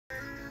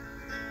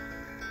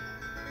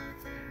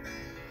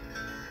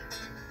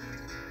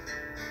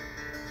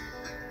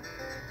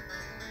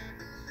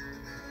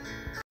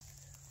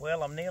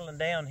Well, I'm kneeling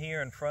down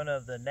here in front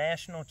of the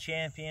national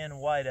champion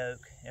white oak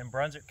in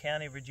Brunswick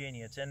County,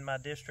 Virginia. It's in my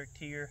district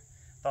here.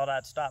 Thought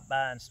I'd stop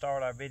by and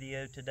start our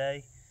video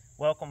today.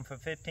 Welcome for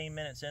 15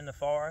 Minutes in the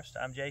Forest.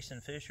 I'm Jason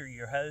Fisher,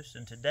 your host,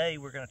 and today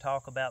we're going to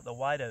talk about the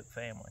white oak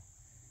family.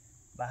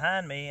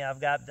 Behind me,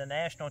 I've got the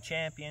national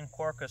champion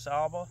Quercus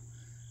alba.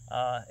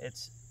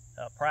 It's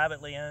a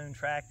privately owned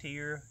tract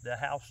here. The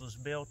house was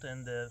built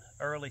in the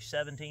early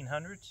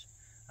 1700s.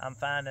 I'm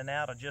finding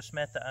out, I just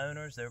met the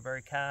owners. They're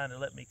very kind to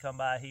let me come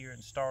by here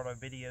and start our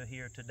video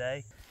here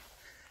today.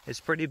 It's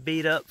pretty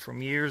beat up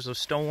from years of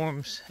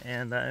storms,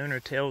 and the owner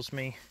tells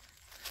me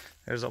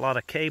there's a lot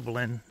of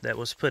cabling that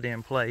was put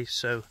in place,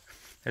 so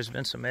there's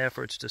been some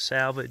efforts to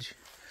salvage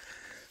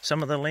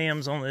some of the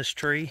limbs on this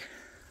tree,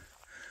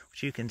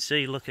 which you can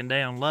see looking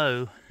down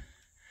low.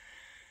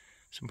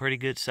 Some pretty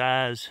good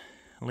size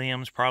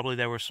limbs. Probably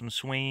there were some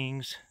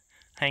swings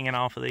hanging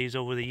off of these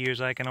over the years,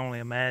 I can only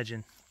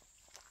imagine.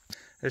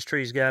 This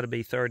tree's got to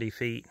be 30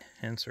 feet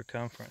in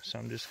circumference, so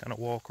I'm just going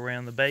to walk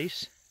around the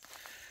base.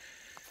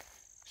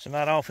 So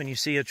not often you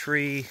see a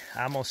tree,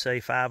 I'm going to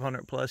say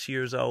 500 plus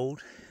years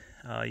old.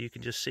 You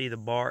can just see the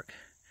bark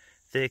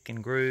thick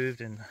and grooved,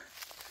 and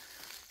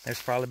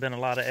there's probably been a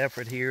lot of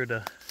effort here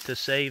to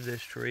save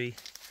this tree.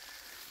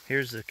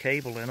 Here's the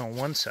cabling on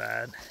one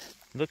side,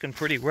 looking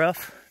pretty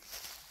rough.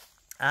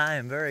 I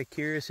am very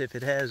curious if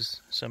it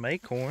has some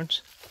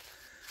acorns.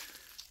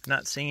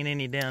 Not seeing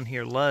any down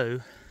here low.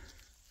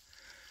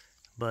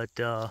 But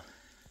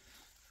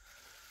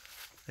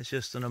it's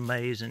just an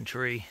amazing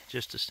tree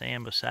just to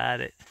stand beside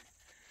it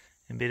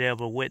and be able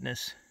to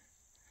witness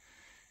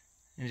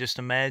and just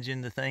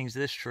imagine the things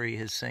this tree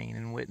has seen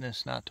and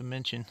witnessed, not to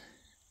mention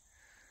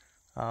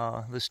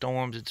the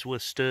storms it's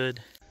withstood.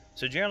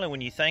 So generally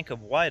when you think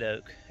of white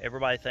oak,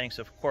 everybody thinks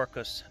of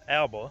Quercus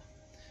alba,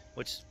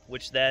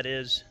 which that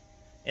is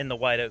in the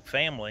white oak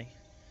family,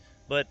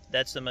 but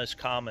that's the most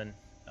common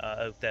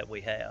oak that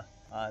we have.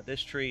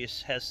 This tree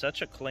has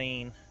such a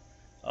clean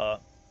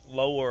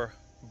lower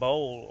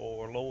bole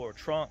or lower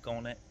trunk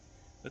on it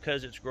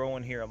because it's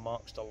growing here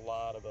amongst a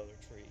lot of other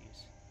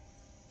trees.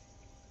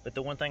 But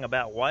the one thing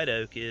about white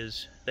oak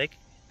is they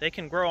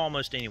can grow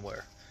almost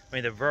anywhere. I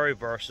mean, they're very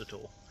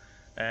versatile,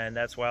 and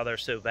that's why they're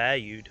so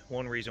valued.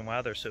 One reason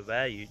why they're so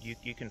valued,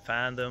 you can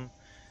find them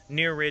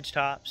near ridge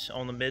tops,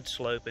 on the mid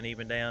slope, and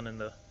even down in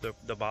the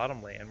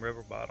bottomland,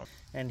 river bottom.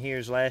 And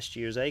here's last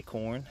year's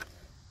acorn.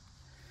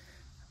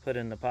 Put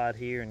in the pot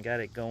here and got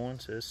it going.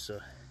 So it's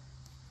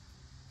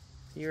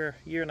year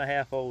and a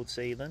half old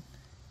seedling.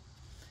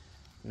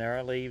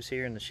 Narrow leaves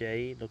here in the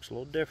shade. Looks a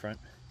little different.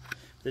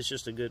 This is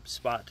just a good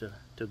spot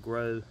to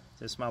grow.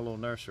 This is my little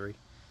nursery.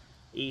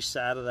 East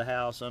side of the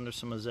house under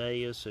some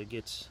azaleas, so it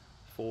gets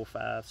 4,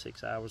 5,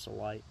 6 hours of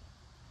light.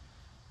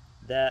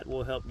 That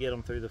will help get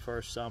them through the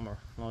first summer,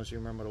 as long as you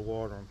remember to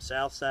water them.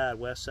 South side,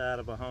 west side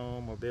of a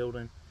home or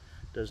building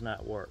does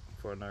not work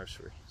for a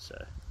nursery.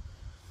 So,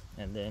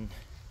 and then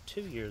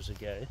 2 years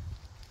ago,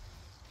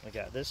 I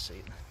got this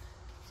seedling.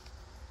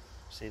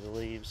 See the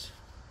leaves,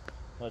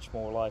 much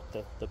more like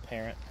the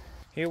parent.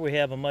 Here we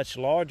have a much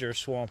larger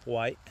swamp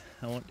white.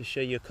 I want to show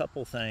you a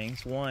couple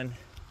things. One,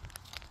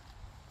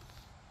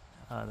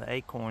 the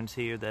acorns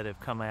here that have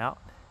come out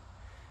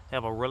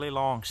have a really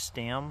long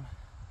stem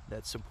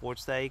that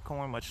supports the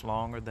acorn, much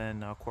longer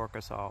than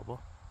Quercus alba.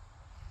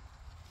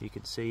 You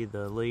can see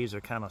the leaves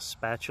are kind of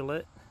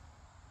spatulate,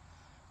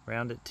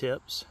 rounded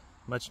tips,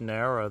 much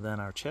narrower than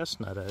our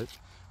chestnut oak.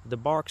 The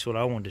bark's what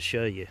I wanted to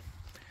show you.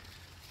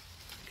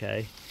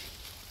 Okay.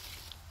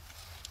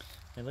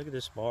 And look at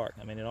this bark.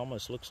 I mean, it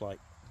almost looks like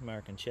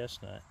American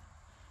chestnut,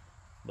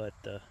 but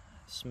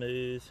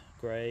smooth,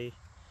 gray.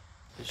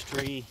 This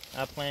tree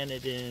I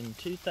planted in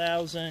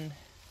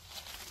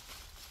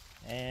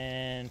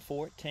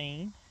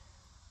 2014,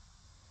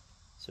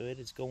 so it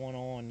is going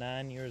on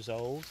 9 years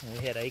old, and we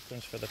had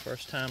acorns for the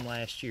first time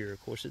last year.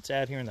 Of course, it's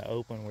out here in the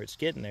open where it's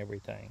getting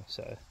everything,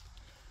 so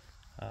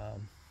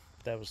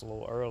that was a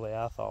little early,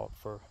 I thought,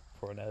 for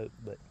an oak,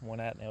 but when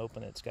out in the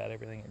open, it's got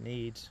everything it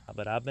needs.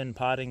 But I've been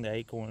potting the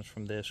acorns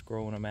from this,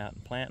 growing them out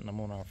and planting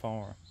them on our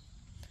farm.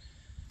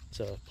 It's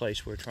a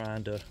place we're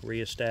trying to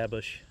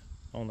reestablish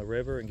on the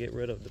river and get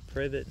rid of the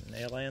privet and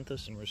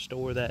ailanthus and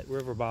restore that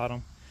river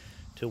bottom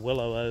to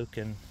willow oak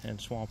and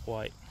swamp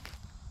white.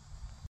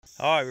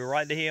 All right, we're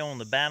right here on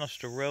the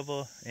Bannister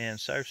River in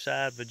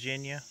Surfside,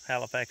 Virginia,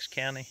 Halifax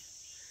County,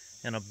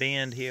 in a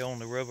bend here on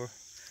the river.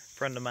 A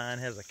friend of mine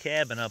has a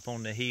cabin up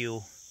on the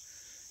hill.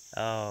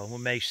 We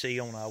may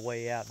see on our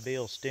way out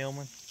Bill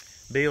Stillman.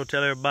 Bill,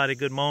 tell everybody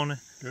good morning.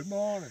 Good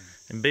morning.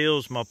 And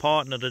Bill's my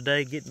partner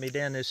today, getting me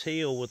down this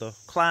hill with a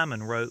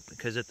climbing rope,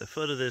 because at the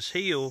foot of this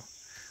hill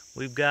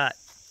we've got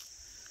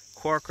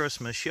Quercus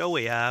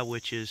moshoii,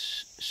 which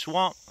is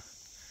swamp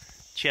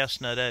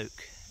chestnut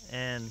oak.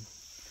 And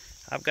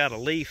I've got a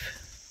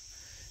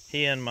leaf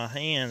here in my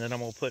hand that I'm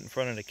going to put in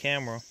front of the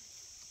camera.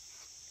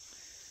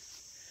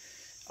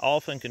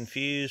 Often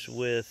confused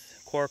with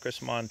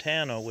Quercus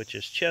montana, which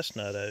is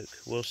chestnut oak.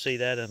 We'll see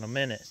that in a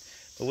minute.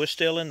 But we're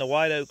still in the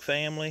white oak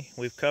family.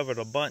 We've covered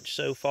a bunch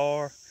so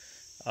far.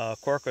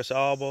 Quercus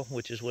alba,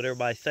 which is what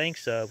everybody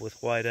thinks of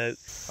with white oak,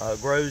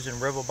 grows in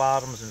river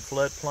bottoms and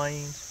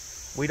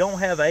floodplains. We don't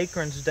have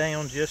acorns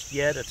down just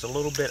yet. It's a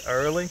little bit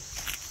early,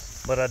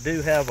 but I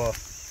do have an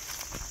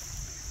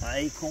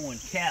acorn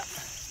cap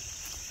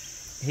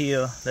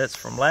here that's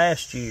from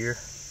last year,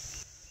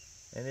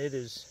 and it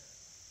is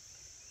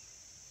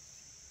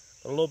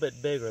a little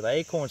bit bigger. The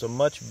acorns are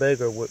much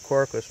bigger with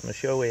Quercus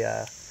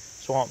machoii,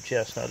 swamp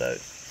chestnut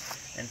oak.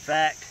 In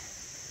fact,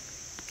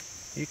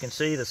 you can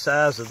see the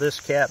size of this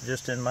cap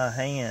just in my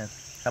hand,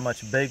 how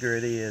much bigger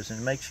it is, and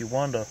it makes you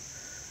wonder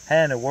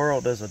how in the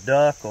world does a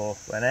duck or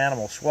an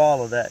animal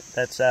swallow that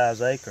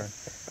size acorn?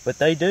 But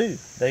they do.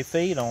 They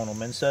feed on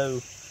them, and so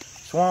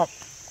swamp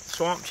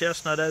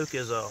chestnut oak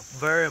is a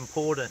very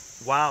important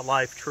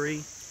wildlife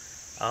tree.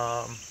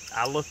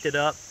 I looked it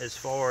up as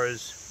far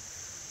as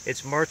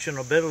its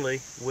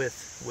merchantability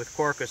with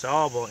Quercus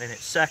alba, and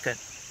it's second.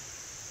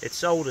 It's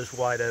sold as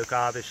white oak,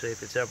 obviously,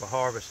 if it's ever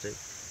harvested,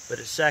 but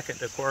it's second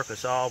to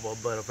Quercus alba,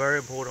 but a very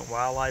important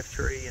wildlife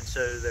tree. And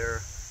so there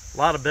are a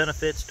lot of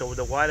benefits to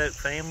the white oak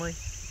family,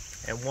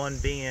 and one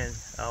being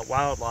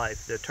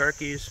wildlife. The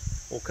turkeys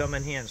will come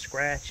in here and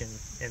scratch and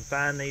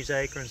find these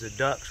acorns. The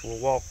ducks will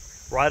walk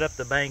right up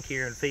the bank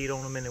here and feed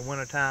on them in the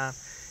wintertime.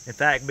 In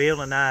fact,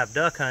 Bill and I have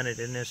duck hunted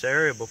in this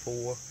area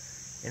before,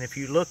 and if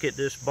you look at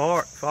this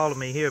bark, follow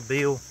me here,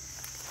 Bill,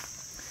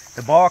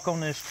 the bark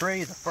on this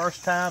tree, the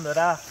first time that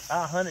I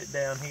hunted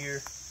down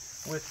here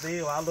with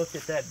Bill, I looked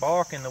at that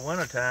bark in the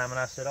wintertime and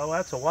I said, oh,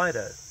 that's a white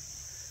oak.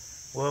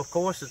 Well, of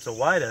course it's a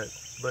white oak,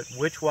 but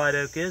which white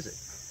oak is it?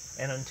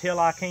 And until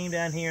I came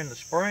down here in the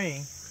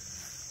spring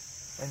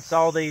and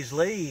saw these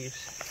leaves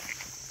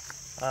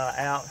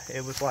out,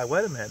 it was like,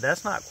 wait a minute,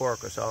 that's not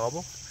Quercus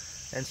alba.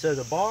 And so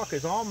the bark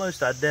is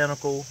almost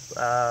identical.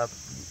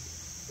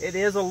 It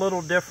is a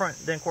little different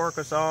than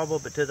Quercus alba,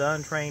 but to the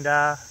untrained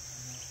eye,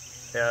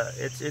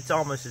 it's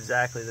almost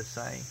exactly the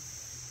same.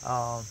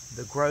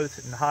 The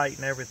growth and height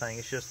and everything,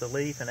 it's just the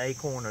leaf and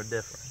acorn are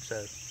different.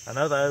 So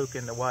another oak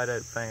in the white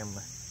oak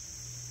family.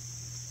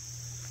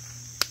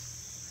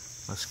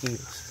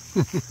 Mosquitoes.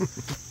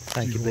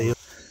 Thank you, Bill.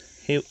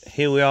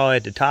 Here we are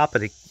at the top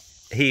of the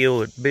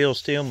hill at Bill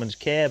Stillman's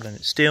cabin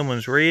at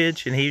Stillman's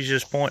Ridge, and he's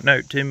just pointing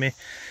out to me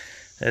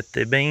that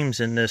the beams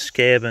in this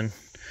cabin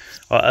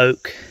are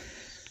oak.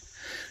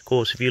 Of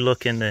course, if you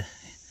look in the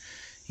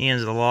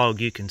ends of the log,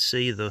 you can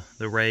see the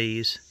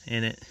rays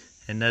in it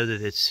and know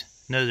that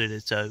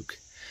it's oak.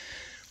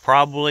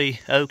 Probably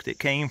oak that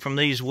came from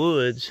these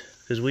woods,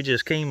 because we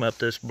just came up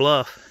this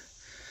bluff,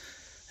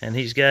 and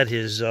he's got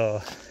his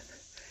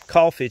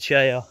coffee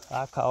chair,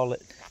 I call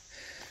it,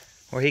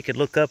 where he could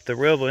look up the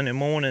river in the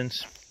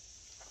mornings,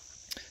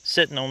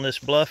 sitting on this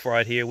bluff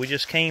right here. We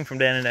just came from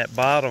down in that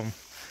bottom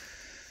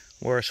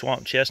where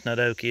swamp chestnut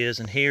oak is,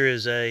 and here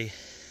is right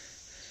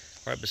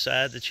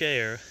beside the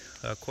chair,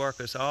 a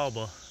Quercus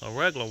alba, a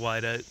regular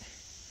white oak,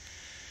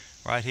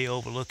 right here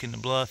overlooking the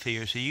bluff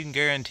here. So you can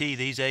guarantee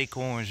these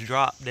acorns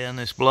drop down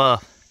this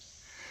bluff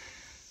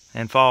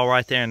and fall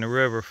right there in the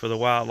river for the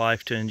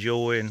wildlife to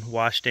enjoy and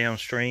wash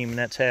downstream, and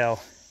that's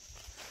how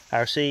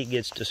our seed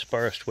gets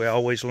dispersed. We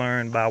always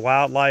learn by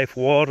wildlife,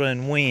 water,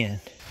 and wind.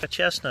 A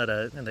chestnut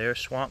oak, and there's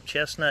swamp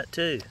chestnut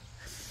too.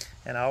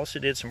 And I also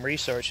did some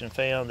research and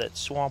found that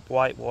swamp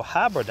white will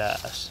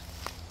hybridize.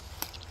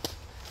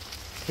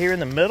 Here in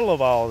the middle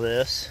of all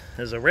this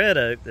is a red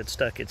oak that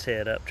stuck its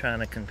head up trying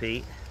to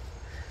compete.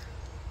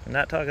 I'm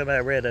not talking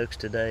about red oaks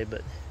today,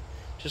 but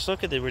just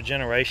look at the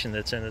regeneration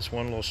that's in this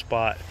one little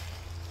spot.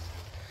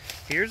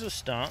 Here's a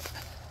stump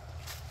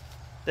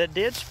that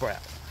did sprout,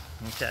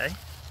 okay?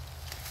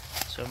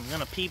 So I'm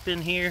gonna peep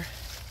in here.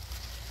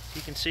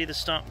 You can see the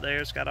stump there.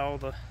 It's got all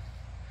the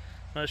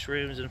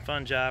mushrooms and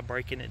fungi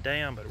breaking it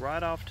down, but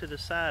right off to the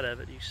side of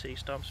it, you see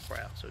stump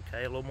sprouts,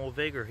 okay? A little more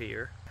vigor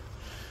here.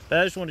 But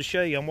I just wanted to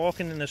show you, I'm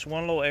walking in this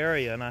one little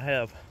area, and I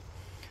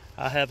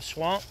have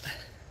swamp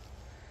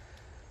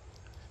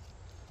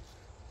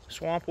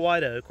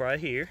white oak right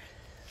here,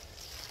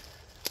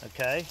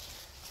 okay?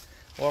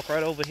 Walk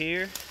right over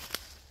here,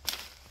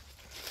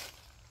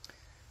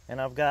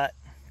 and I've got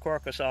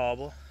Quercus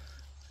alba,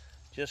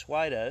 just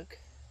white oak.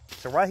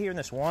 So right here in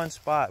this one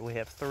spot, we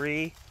have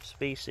 3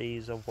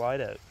 species of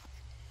white oak.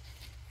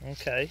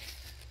 Okay,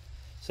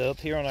 so up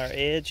here on our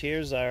edge,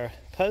 here's our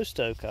post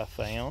oak I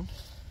found.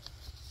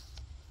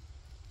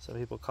 Some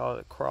people call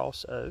it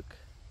cross oak.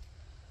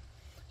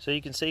 So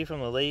you can see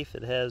from the leaf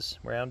it has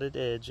rounded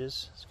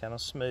edges. It's kind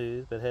of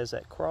smooth, but it has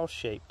that cross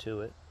shape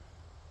to it.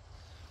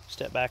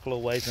 Step back a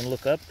little ways and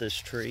look up this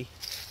tree.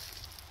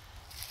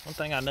 One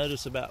thing I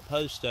notice about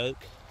post oak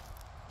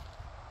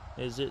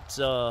is it's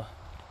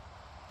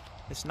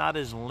not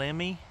as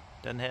limby.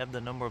 Doesn't have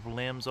the number of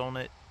limbs on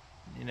it,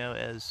 you know,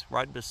 as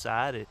right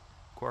beside it,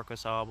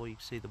 Quercus alba. You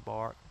can see the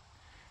bark,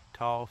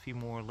 tall, a few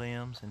more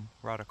limbs, and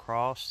right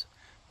across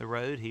the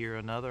road here,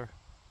 another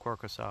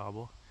Quercus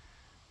alba.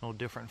 A little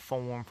different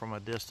form from a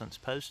distance.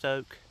 Post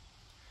oak,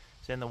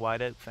 it's in the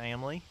white oak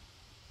family.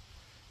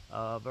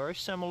 Very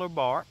similar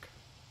bark.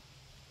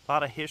 A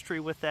lot of history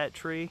with that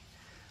tree.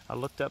 I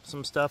looked up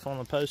some stuff on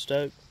the post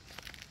oak.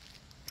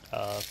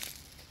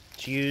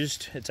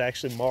 It's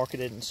actually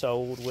marketed and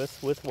sold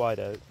with white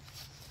oak.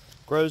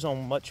 Grows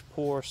on much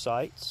poorer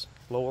sites,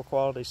 lower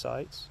quality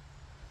sites.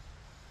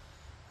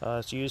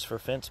 It's used for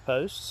fence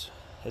posts.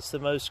 It's the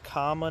most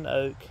common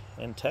oak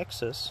in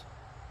Texas.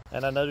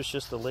 And I noticed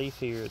just the leaf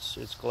here,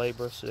 it's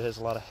glabrous. It has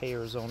a lot of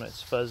hairs on it.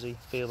 It's fuzzy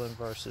feeling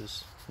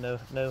versus no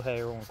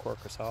hair on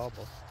Quercus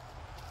alba.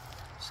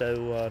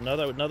 So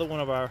another one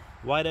of our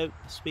white oak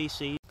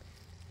species.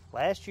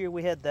 Last year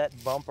we had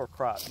that bumper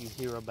crop you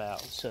hear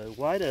about. So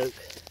white oak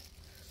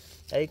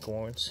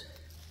acorns,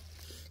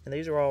 and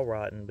these are all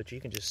rotten, but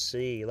you can just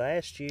see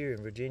last year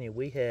in Virginia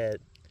we had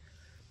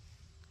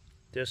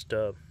just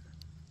a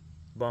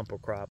bumper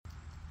crop.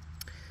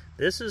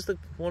 This is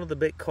one of the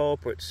big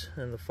culprits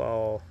in the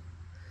fall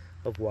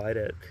of white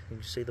oak.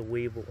 You see the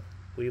weevil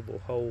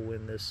hole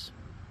in this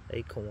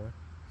acorn.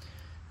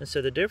 And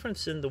so the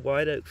difference in the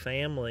white oak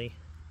family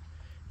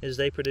is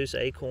they produce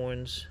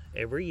acorns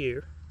every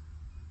year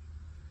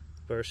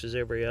versus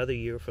every other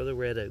year for the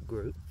red oak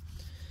group.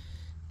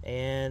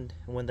 And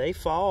when they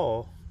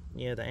fall,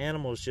 you know, the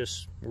animals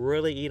just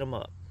really eat them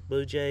up.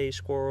 Blue jays,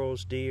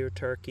 squirrels, deer,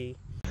 turkey.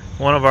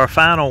 One of our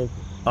final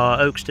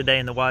oaks today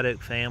in the white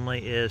oak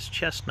family is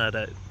Chestnut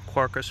Oak,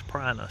 Quercus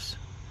prinus.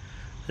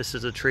 This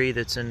is a tree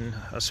that's in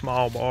a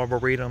small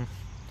arboretum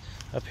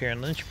up here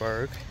in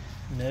Lynchburg.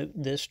 Note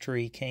this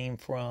tree came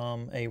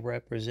from a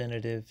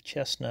representative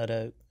chestnut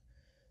oak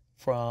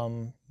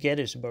from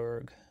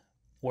Gettysburg,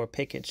 where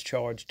Pickett's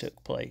charge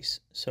took place.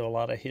 So a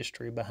lot of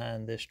history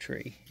behind this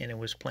tree, and it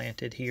was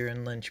planted here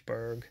in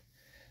Lynchburg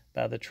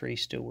by the tree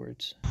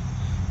stewards.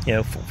 You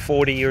know,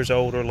 40 years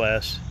old or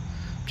less.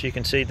 But you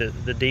can see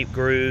the deep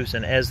grooves,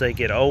 and as they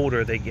get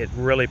older, they get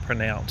really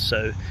pronounced.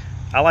 So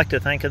I like to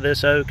think of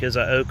this oak as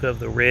an oak of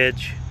the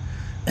ridge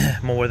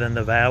more than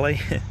the valley.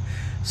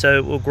 So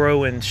it will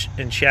grow in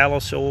shallow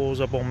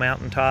soils up on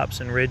mountaintops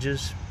and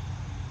ridges.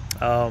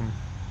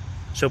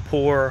 So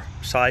poor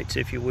sites,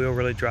 if you will,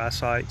 really dry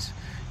sites.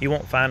 You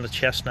won't find a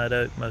chestnut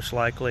oak most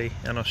likely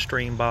in a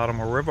stream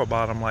bottom or river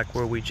bottom like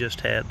where we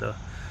just had the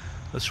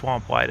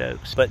swamp white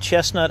oaks. But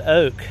chestnut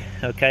oak,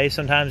 okay,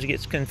 sometimes it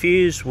gets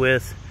confused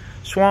with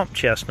swamp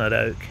chestnut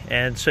oak.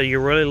 And so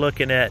you're really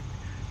looking at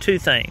two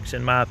things,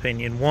 in my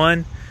opinion.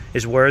 One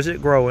is, where is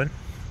it growing?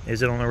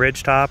 Is it on the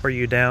ridge top? Or are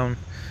you down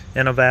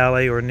in a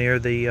valley or near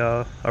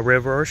a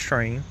river or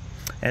stream?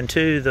 And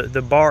two,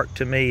 the bark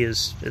to me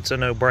it's a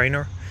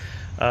no-brainer.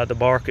 The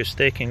bark is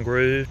thick and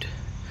grooved.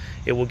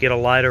 It will get a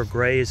lighter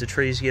gray as the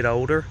trees get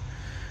older,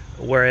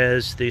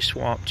 whereas the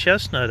swamp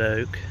chestnut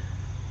oak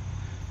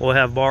will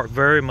have bark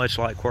very much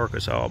like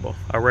Quercus alba,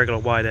 our regular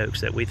white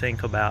oaks that we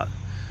think about.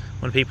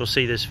 When people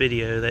see this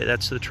video,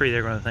 that's the tree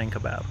they're going to think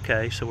about,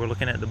 okay? So we're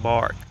looking at the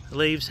bark. The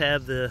leaves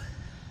have the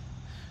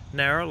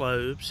narrow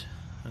lobes,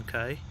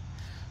 okay?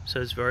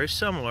 So it's very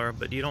similar,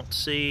 but you don't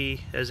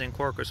see, as in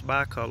Quercus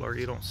bicolor,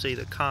 you don't see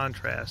the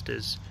contrast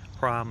as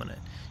prominent.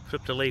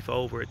 Flip the leaf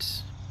over,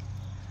 it's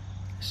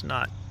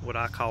not what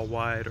I call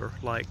white or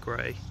light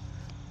gray,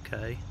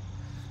 okay?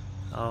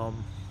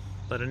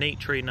 But a neat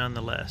tree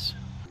nonetheless.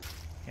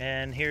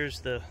 And here's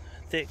the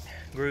thick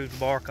grooved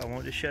bark I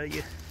wanted to show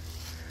you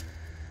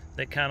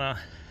that kind of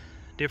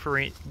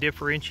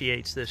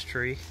differentiates this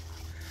tree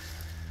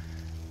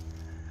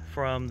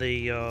from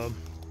the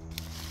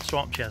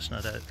swamp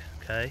chestnut oak,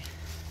 okay?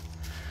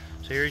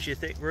 So here's your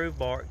thick grooved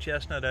bark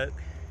chestnut oak.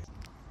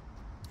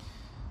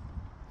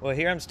 Well,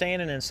 here I'm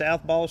standing in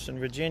South Boston,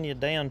 Virginia,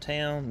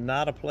 downtown,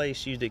 not a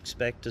place you'd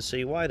expect to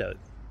see white oak.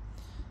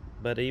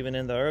 But even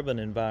in the urban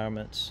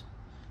environments,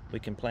 we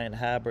can plant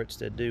hybrids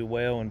that do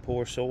well in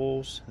poor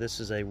soils. This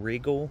is a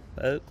Regal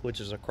Oak, which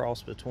is a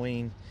cross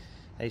between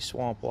a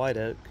swamp white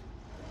oak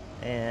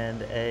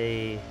and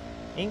a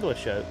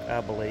English oak,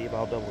 I believe.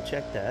 I'll double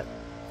check that.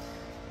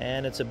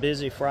 And it's a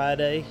busy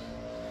Friday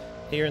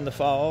here in the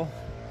fall,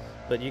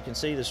 but you can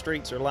see the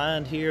streets are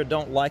lined here.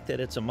 Don't like that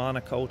it's a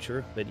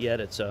monoculture, but yet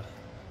it's a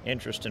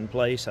interesting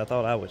place I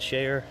thought I would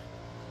share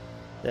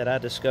that I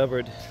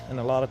discovered, and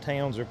a lot of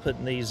towns are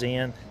putting these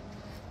in.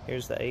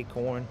 Here's the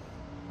acorn.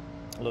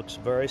 Looks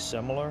very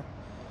similar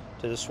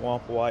to the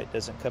swamp white,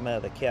 doesn't come out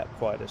of the cap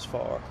quite as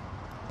far.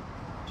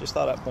 Just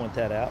thought I'd point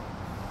that out.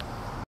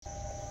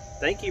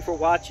 Thank you for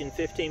watching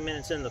 15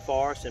 Minutes in the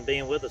Forest and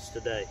being with us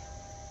today.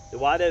 The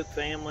white oak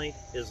family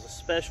is a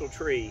special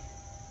tree,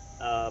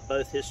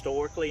 both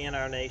historically in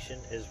our nation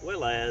as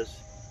well as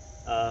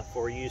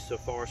for use of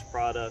forest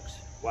products,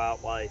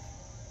 wildlife,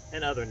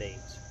 and other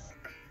needs.